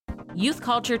Youth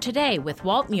Culture Today with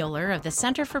Walt Mueller of the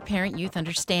Center for Parent-Youth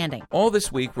Understanding. All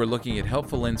this week, we're looking at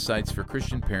helpful insights for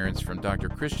Christian parents from Dr.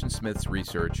 Christian Smith's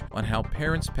research on how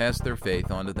parents pass their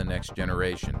faith on to the next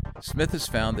generation. Smith has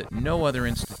found that no other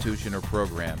institution or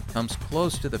program comes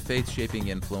close to the faith-shaping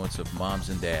influence of moms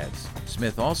and dads.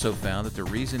 Smith also found that the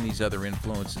reason these other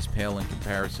influences pale in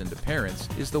comparison to parents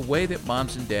is the way that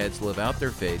moms and dads live out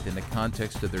their faith in the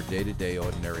context of their day-to-day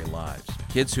ordinary lives.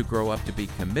 Kids who grow up to be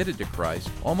committed to Christ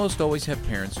almost always have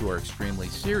parents who are extremely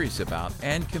serious about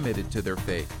and committed to their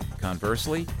faith.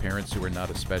 Conversely, parents who are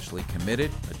not especially committed,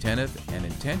 attentive, and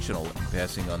intentional in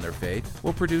passing on their faith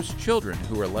will produce children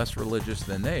who are less religious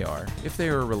than they are, if they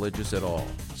are religious at all.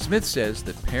 Smith says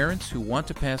that parents who want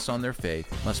to pass on their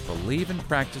faith must believe and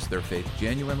practice their faith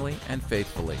genuinely and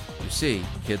faithfully. You see,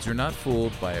 kids are not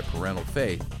fooled by a parental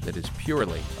faith that is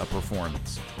purely a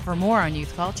performance. For more on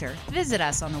youth culture, visit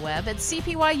us on the web at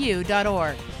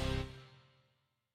cpyu.org.